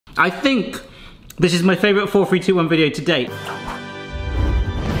I think this is my favorite 4, 3, 2, 1 video to date.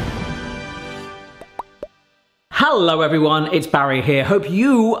 Hello everyone, it's Barry here. Hope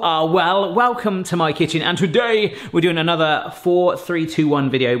you are well. Welcome to my kitchen, and today we're doing another 4, 3, 2, 1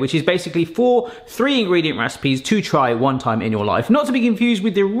 video, which is basically 4 3-ingredient recipes to try one time in your life. Not to be confused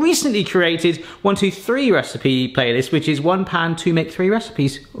with the recently created 1, 2, 3 recipe playlist, which is 1 pan to make 3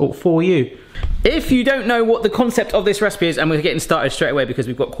 recipes for you. If you don't know what the concept of this recipe is, and we're getting started straight away because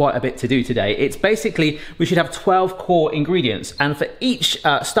we've got quite a bit to do today, it's basically we should have 12 core ingredients, and for each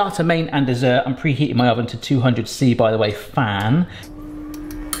starter, main and dessert, I'm preheating my oven to 200°C, by the way, fan.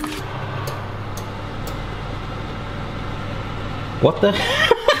 What the?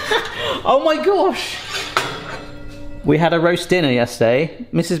 Oh my gosh! We had a roast dinner yesterday.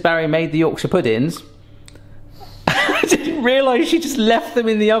 Mrs. Barry made the Yorkshire puddings. I didn't realise she just left them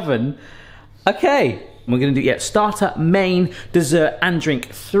in the oven. Okay, we're gonna do, starter, main, dessert, and drink.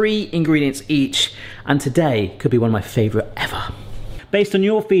 3 ingredients each, and today could be one of my favorite ever. Based on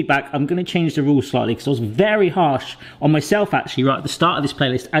your feedback, I'm gonna change the rules slightly because I was very harsh on myself actually right at the start of this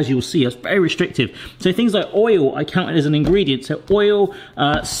playlist. As you'll see, I was very restrictive. So things like oil, I counted as an ingredient. So oil,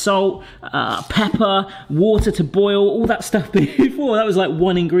 salt, pepper, water to boil, all that stuff before, that was like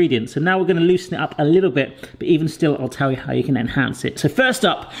 1 ingredient. So now we're gonna loosen it up a little bit, but even still, I'll tell you how you can enhance it. So first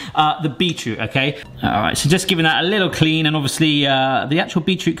up, the beetroot, okay? All right, so just giving that a little clean, and obviously the actual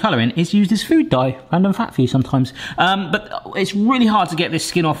beetroot coloring is used as food dye. Random fact for you sometimes. But it's really hard to get this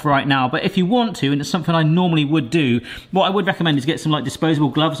skin off right now, but if you want to, and it's something I normally would do, what I would recommend is get some like disposable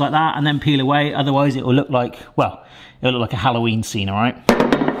gloves like that and then peel away, otherwise it will look like, well, it'll look like a Halloween scene, all right?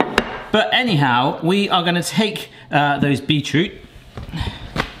 But anyhow, we are going to take those beetroot,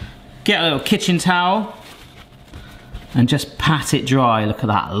 get a little kitchen towel, and just pat it dry. Look at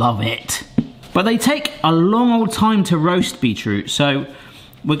that, love it. But they take a long old time to roast beetroot, so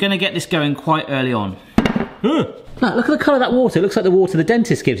we're going to get this going quite early on. Look at the colour of that water. It looks like the water the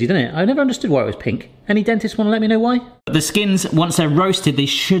dentist gives you, doesn't it? I never understood why it was pink. Any dentist want to let me know why? The skins, once they're roasted, they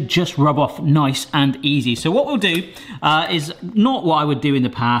should just rub off nice and easy. So what we'll do is not what I would do in the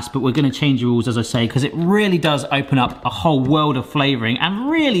past, but we're going to change the rules, as I say, because it really does open up a whole world of flavouring, and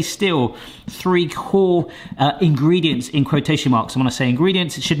really still 3 core ingredients in quotation marks. And when I say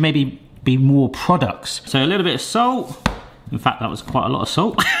ingredients, it should maybe be more products. So a little bit of salt. In fact, that was quite a lot of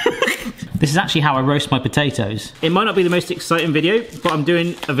salt. This is actually how I roast my potatoes. It might not be the most exciting video, but I'm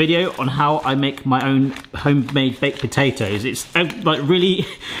doing a video on how I make my own homemade baked potatoes. It's like really,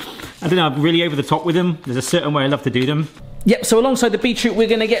 I don't know, I'm really over the top with them. There's a certain way I love to do them. Yep, so alongside the beetroot, we're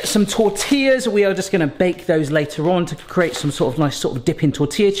gonna get some tortillas. We are just gonna bake those later on to create some sort of nice sort of dip in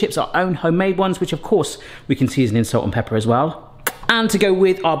tortilla chips, our own homemade ones, which of course we can season in salt and pepper as well. And to go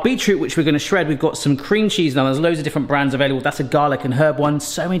with our beetroot, which we're going to shred, we've got some cream cheese. Now, there's loads of different brands available. That's a garlic and herb one.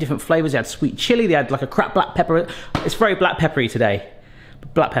 So many different flavors. They had sweet chili. They had like a cracked black pepper. It's very black peppery today.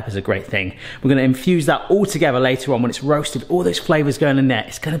 But black pepper's a great thing. We're going to infuse that all together later on when it's roasted. All those flavors going in there.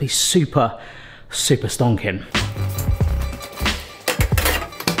 It's going to be super, super stonking.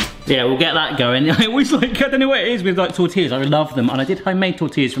 Yeah, we'll get that going. I always like, I don't know what it is with like tortillas. I love them, and I did homemade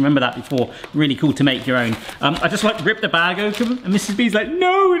tortillas. Remember that before? Really cool to make your own. I just like rip the bag open, and Mrs. B's like,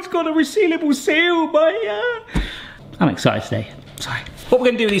 no, it's got a resealable seal, but I'm excited today. Sorry. What we're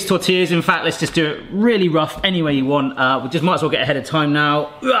gonna do with these tortillas, in fact, let's just do it really rough any way you want. We just might as well get ahead of time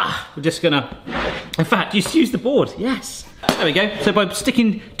now. We're just gonna, in fact, just use the board, yes. There we go. So by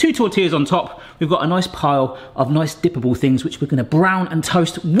sticking 2 tortillas on top, we've got a nice pile of nice dippable things which we're gonna brown and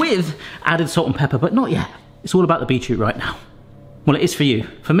toast with added salt and pepper, but not yet. It's all about the beetroot right now. Well, it is for you.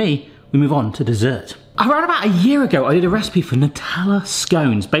 For me, we move on to dessert. Around about a year ago, I did a recipe for Nutella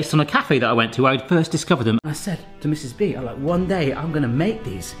scones based on a cafe that I went to where I first discovered them. And I said to Mrs. B, I'm like, one day I'm gonna make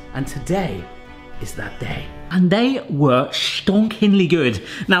these, and today is that day. And they were stonkingly good.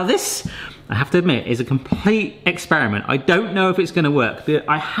 Now this, I have to admit, is a complete experiment. I don't know if it's gonna work, but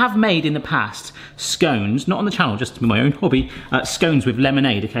I have made in the past scones, not on the channel, just my own hobby, scones with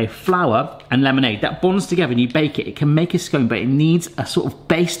lemonade, okay? Flour and lemonade, that bonds together and you bake it. It can make a scone, but it needs a sort of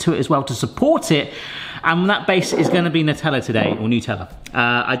base to it as well to support it. And that base is gonna be Nutella today, or Nutella.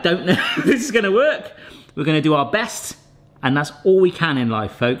 I don't know if this is gonna work. We're gonna do our best, and that's all we can in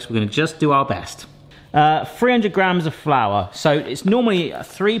life, folks. We're gonna just do our best. 300 grams of flour. So it's normally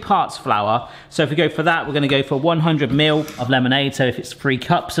 3 parts flour. So if we go for that, we're gonna go for 100 ml of lemonade. So if it's 3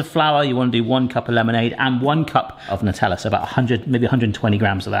 cups of flour, you wanna do 1 cup of lemonade and 1 cup of Nutella. So about 100, maybe 120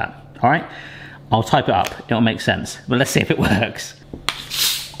 grams of that, all right? I'll type it up, it'll make sense. But let's see if it works.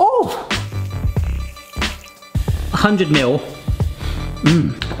 Oh! 100 ml.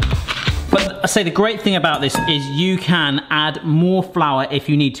 But I say the great thing about this is you can add more flour if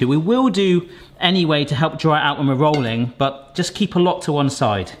you need to. We will do anyway to help dry it out when we're rolling, but just keep a lot to one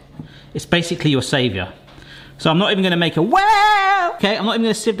side. It's basically your saviour. So I'm not even going to make a wow! Okay, I'm not even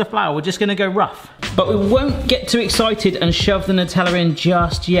going to sieve the flour, we're just going to go rough. But we won't get too excited and shove the Nutella in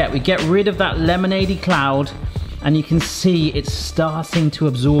just yet. We get rid of that lemonade-y cloud, and you can see it's starting to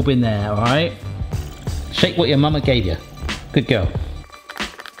absorb in there, alright? Shake what your mama gave you. Good girl.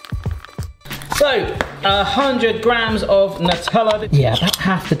 So, 100 grams of Nutella. Yeah, about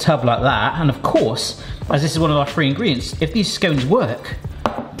half the tub like that. And of course, as this is one of our 3 ingredients, if these scones work,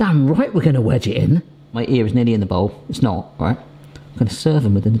 damn right we're going to wedge it in. My ear is nearly in the bowl. It's not, right? I'm going to serve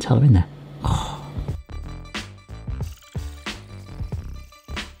them with the Nutella in there. Oh.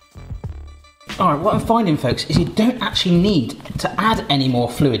 Alright, what I'm finding, folks, is you don't actually need to add any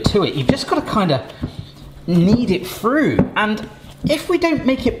more fluid to it. You've just got to kind of knead it through. And if we don't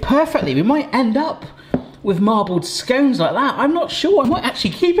make it perfectly, we might end up with marbled scones like that. I'm not sure. I might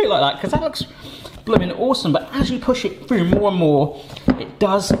actually keep it like that because that looks blooming awesome. But as you push it through more and more, it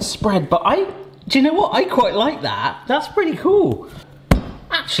does spread. But do you know what? I quite like that. That's pretty cool.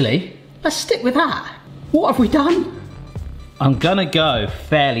 Actually, let's stick with that. What have we done? I'm gonna go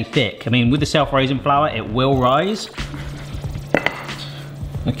fairly thick. I mean, with the self-raising flour, it will rise.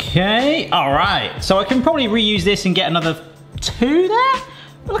 Okay, all right. So I can probably reuse this and get another 2 there.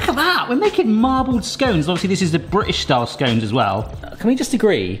 Look at that, we're making marbled scones. Obviously, this is the British style scones as well. Can we just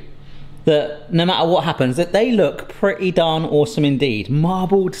agree that no matter what happens, that they look pretty darn awesome indeed?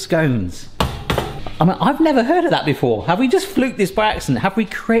 Marbled scones. I mean, I've never heard of that before. Have we just fluked this by accident? Have we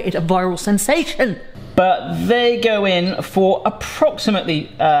created a viral sensation? But they go in for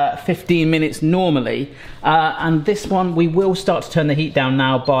approximately 15 minutes normally. And this one, we will start to turn the heat down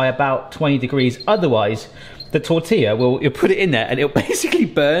now by about 20 degrees. Otherwise, the tortilla, you'll put it in there and it'll basically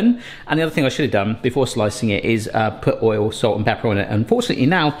burn. And the other thing I should have done before slicing it is put oil, salt and pepper on it. Unfortunately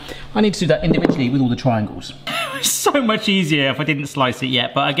now, I need to do that individually with all the triangles. It's so much easier if I didn't slice it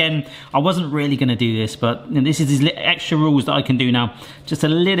yet. But again, I wasn't really gonna do this, but you know, this is these extra rules that I can do now. Just a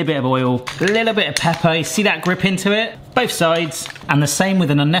little bit of oil, a little bit of pepper. You see that grip into it? Both sides. And the same with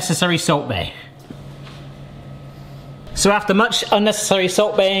an unnecessary salt bay. So after much unnecessary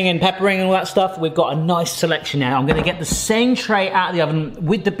salt baying and peppering and all that stuff, we've got a nice selection now. I'm gonna get the same tray out of the oven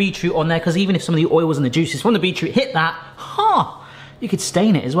with the beetroot on there, because even if some of the oils and the juices from the beetroot hit that, you could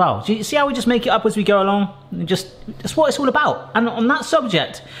stain it as well. Do you see how we just make it up as we go along? And that's what it's all about. And on that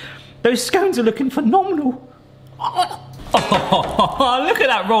subject, those scones are looking phenomenal. Oh, look at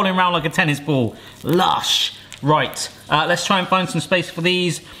that rolling around like a tennis ball. Lush. Right, let's try and find some space for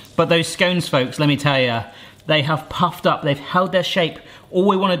these. But those scones, folks, let me tell you, they have puffed up, they've held their shape. All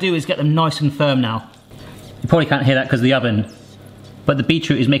we want to do is get them nice and firm now. You probably can't hear that because of the oven, but the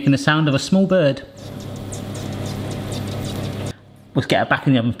beetroot is making the sound of a small bird. Let's get it back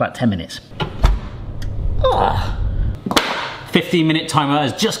in the oven for about 10 minutes. 15-minute timer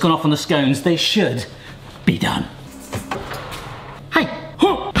has just gone off on the scones. They should be done. Hey,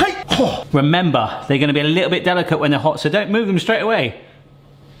 hey. Remember, they're going to be a little bit delicate when they're hot, so don't move them straight away.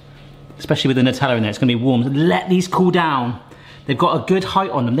 Especially with the Nutella in there, it's going to be warm. Let these cool down. They've got a good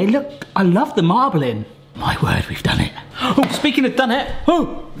height on them. They look, I love the marbling. My word, we've done it. Oh, speaking of done it,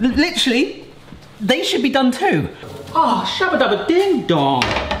 literally, they should be done too. Oh, shabba dabba ding dong.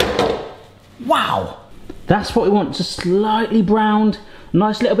 Wow. That's what we want, just slightly browned.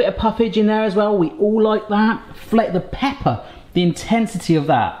 Nice little bit of puffage in there as well. We all like that. The pepper, the intensity of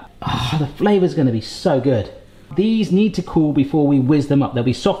that. Oh, the flavor's gonna be so good. These need to cool before we whiz them up. They'll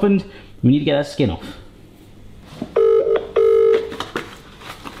be softened. We need to get that skin off.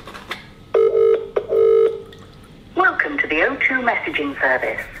 Welcome to the O2 messaging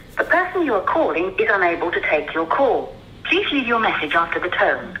service. The person you are calling is unable to take your call. Please leave your message after the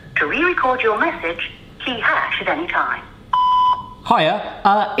tone. To re-record your message, key hash at any time.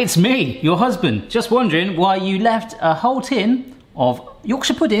 Hiya, it's me, your husband. Just wondering why you left a whole tin of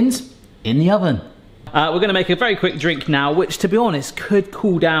Yorkshire puddings in the oven. We're going to make a very quick drink now, which, to be honest, could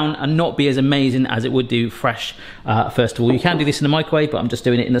cool down and not be as amazing as it would do fresh. First of all, you can do this in the microwave, but I'm just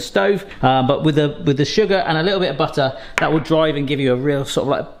doing it in the stove. But with the sugar and a little bit of butter, that will drive and give you a real sort of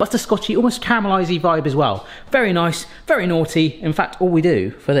like butterscotchy, almost caramelizey vibe as well. Very nice, very naughty. In fact, all we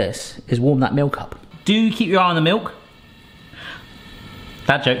do for this is warm that milk up. Do keep your eye on the milk.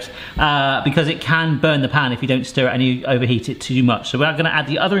 Bad jokes, because it can burn the pan if you don't stir it and you overheat it too much. So we're going to add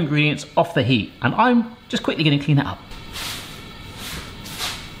the other ingredients off the heat, and I'm just quickly going to clean that up.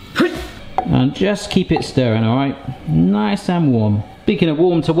 And just keep it stirring, all right? Nice and warm. Speaking of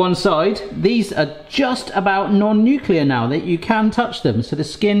warm to one side, these are just about non-nuclear now, that you can touch them, so the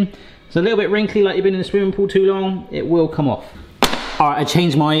skin It's a little bit wrinkly, like you've been in the swimming pool too long. It will come off. All right, I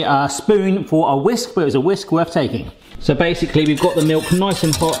changed my spoon for a whisk, but it was a whisk worth taking. So basically we've got the milk nice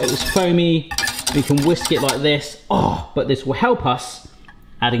and hot, it was foamy. We can whisk it like this. Oh, but this will help us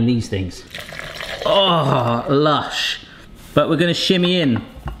adding these things. Oh, lush. But we're gonna shimmy in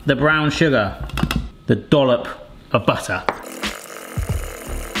the brown sugar, the dollop of butter.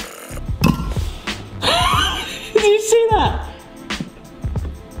 Did you see that?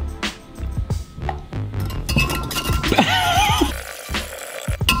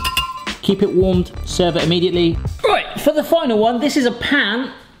 Keep it warmed, serve it immediately. Right, for the final one, this is a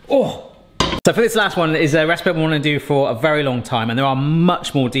pan. Oh. So for this last one is a recipe I want to do for a very long time, and there are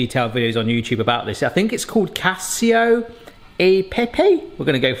much more detailed videos on YouTube about this. I think it's called Cacio E Pepe. We're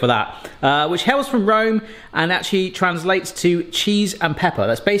going to go for that, which hails from Rome and actually translates to cheese and pepper.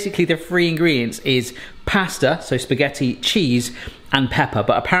 That's basically the three ingredients is pasta, so spaghetti, cheese, and pepper,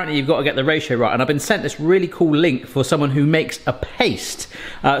 but apparently you've got to get the ratio right, and I've been sent this really cool link for someone who makes a paste.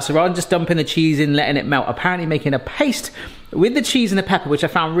 So rather than just dumping the cheese in, letting it melt, apparently making a paste with the cheese and the pepper, which I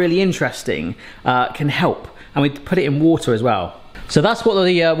found really interesting, can help. And we put it in water as well. So that's what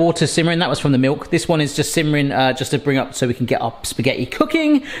the water's simmering, that was from the milk. This one is just simmering just to bring up so we can get our spaghetti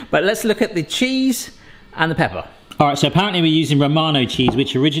cooking. But let's look at the cheese and the pepper. All right, so apparently we're using Romano cheese,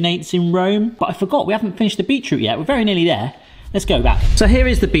 which originates in Rome. But I forgot, we haven't finished the beetroot yet. We're very nearly there. Let's go back. So here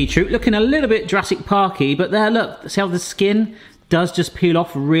is the beetroot, looking a little bit Jurassic Parky, but there, look, see how the skin does just peel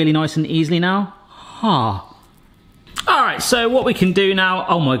off really nice and easily now? Ah. All right, so what we can do now,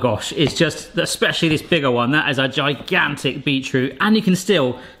 oh my gosh, is just, especially this bigger one, that is a gigantic beetroot, and you can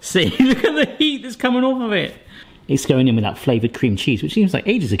still see, look at the heat that's coming off of it. It's going in with that flavoured cream cheese, which seems like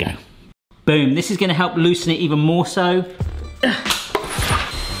ages ago. Boom, this is gonna help loosen it even more so.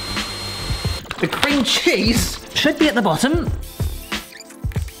 The cream cheese should be at the bottom.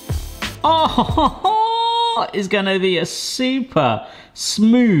 Oh, it's gonna be a super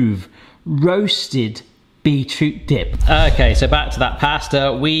smooth roasted beetroot dip. Okay, so back to that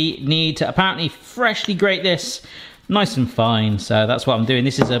pasta. We need to apparently freshly grate this nice and fine. So that's what I'm doing.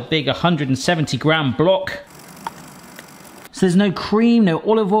 This is a big 170 gram block. So there's no cream, no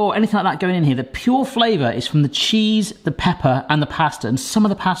olive oil, anything like that going in here. The pure flavour is from the cheese, the pepper, and the pasta, and some of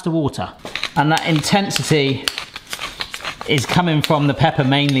the pasta water. And that intensity is coming from the pepper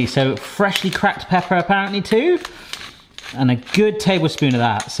mainly. So freshly cracked pepper apparently too. And a good tablespoon of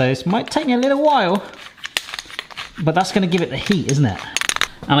that. So this might take me a little while, but that's going to give it the heat, isn't it?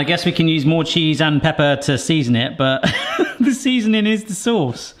 And I guess we can use more cheese and pepper to season it, but the seasoning is the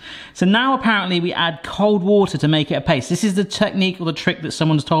sauce. So now apparently we add cold water to make it a paste. This is the technique or the trick that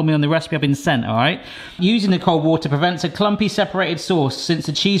someone's told me on the recipe I've been sent, all right? Using the cold water prevents a clumpy separated sauce since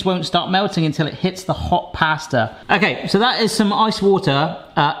the cheese won't start melting until it hits the hot pasta. Okay, so that is some ice water,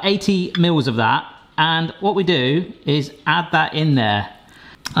 80 mils of that. And what we do is add that in there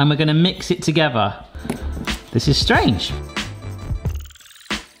and we're gonna mix it together. This is strange.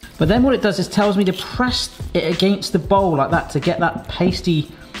 But then what it does is tells me to press it against the bowl like that to get that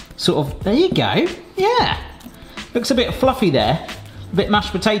pasty sort of, there you go, yeah. Looks a bit fluffy there, a bit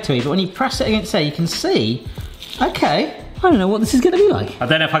mashed potatoey, but when you press it against there, you can see, okay, I don't know what this is gonna be like. I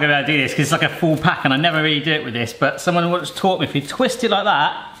don't know if I'm gonna be able to do this because it's like a full pack and I never really do it with this, but someone once taught me if you twist it like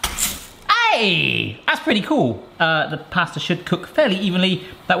that, hey, that's pretty cool. The pasta should cook fairly evenly.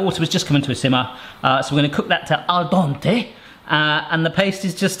 That water was just coming to a simmer. So we're gonna cook that to al dente. And the paste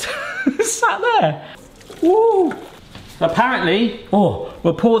is just sat there. Woo! Apparently,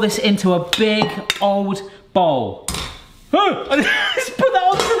 we'll pour this into a big old bowl. Oh, let's put that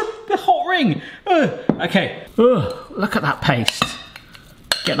onto the hot ring. Okay, look at that paste.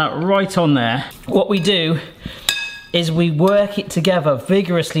 Get that right on there. What we do is we work it together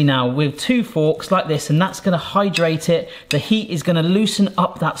vigorously now with 2 forks like this, and that's gonna hydrate it. The heat is gonna loosen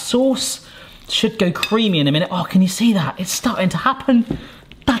up that sauce. Should go creamy in a minute. Oh, can you see that? It's starting to happen.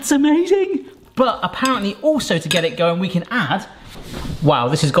 That's amazing. But apparently also to get it going, we can add, wow,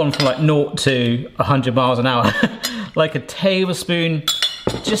 this has gone from like 0 to 100 miles an hour. Like a tablespoon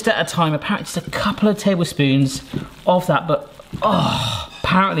just at a time. Apparently just a couple of tablespoons of that, but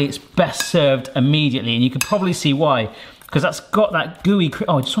apparently it's best served immediately, and you can probably see why, because that's got that gooey,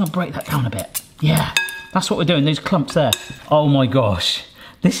 I just want to break that down a bit. Yeah, that's what we're doing, those clumps there. Oh my gosh,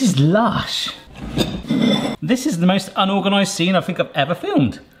 this is lush. This is the most unorganised scene I think I've ever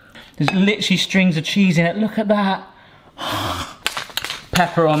filmed. There's literally strings of cheese in it, look at that.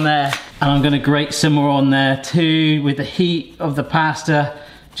 Pepper on there, and I'm gonna grate some more on there too with the heat of the pasta,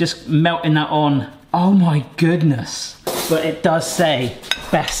 just melting that on. Oh my goodness. But it does say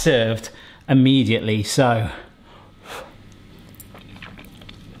best served immediately, so.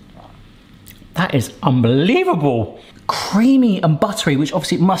 That is unbelievable. Creamy and buttery, which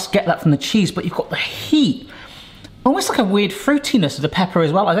obviously must get that from the cheese, but you've got the heat. Almost like a weird fruitiness of the pepper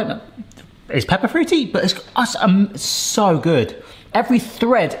as well. I don't know, is pepper fruity? But it's so good. Every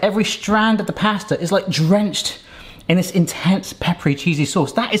thread, every strand of the pasta is like drenched in this intense peppery cheesy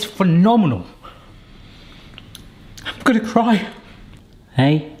sauce. That is phenomenal. I'm gonna cry.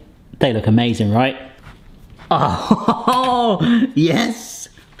 Hey, they look amazing, right? Oh, yes.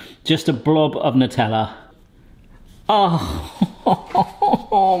 Just a blob of Nutella.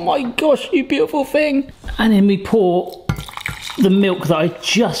 Oh my gosh, you beautiful thing. And then we pour the milk that I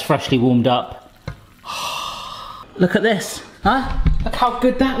just freshly warmed up. Look at this, huh? Look how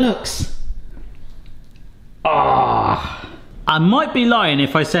good that looks. I might be lying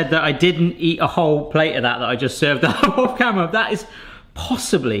if I said that I didn't eat a whole plate of that I just served up off camera. That is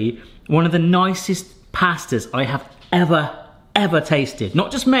possibly one of the nicest pastas I have ever tasted.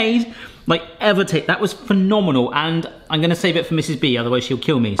 Not just made, like ever tasted. That was phenomenal, and I'm gonna save it for Mrs. B, otherwise she'll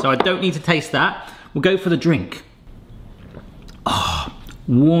kill me. So I don't need to taste that. We'll go for the drink.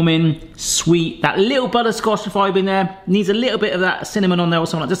 Warming, sweet, that little butterscotch vibe in there. Needs a little bit of that cinnamon on there or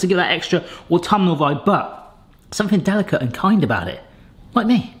something, just to give that extra autumnal vibe, but something delicate and kind about it, like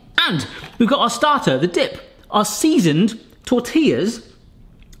me. And we've got our starter, the dip, our seasoned tortillas,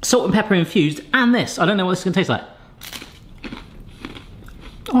 salt and pepper infused, and this. I don't know what this is gonna taste like.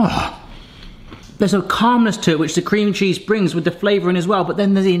 There's a calmness to it which the cream cheese brings with the flavouring as well, but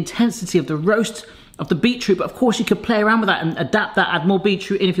then there's the intensity of the roast of the beetroot, but of course you could play around with that and adapt that, add more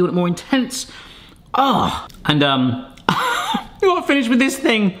beetroot in if you want it more intense. And you gotta finish with this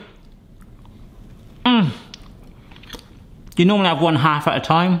thing. You normally have one half at a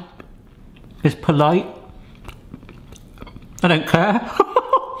time. It's polite. I don't care.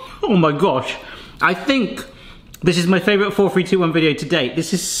 Oh my gosh. I think this is my favourite 4, 3, 2, 1 video to date.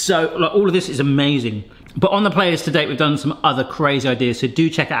 This is so, like, all of this is amazing. But on the playlist to date, we've done some other crazy ideas, so do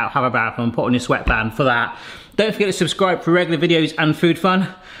check it out, have a marathon, put on your sweatband for that. Don't forget to subscribe for regular videos and food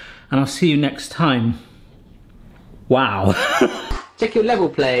fun, and I'll see you next time. Wow. Check your level,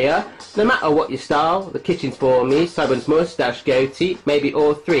 player. No matter what your style, the kitchen's for me, Simon's moustache, goatee, maybe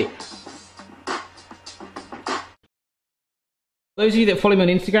all three. Those of you that follow me on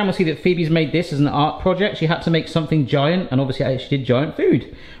Instagram will see that Phoebe's made this as an art project. She had to make something giant, and obviously I actually did giant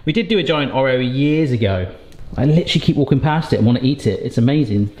food. We did do a giant Oreo years ago. I literally keep walking past it and want to eat it. It's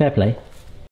amazing. Fair play.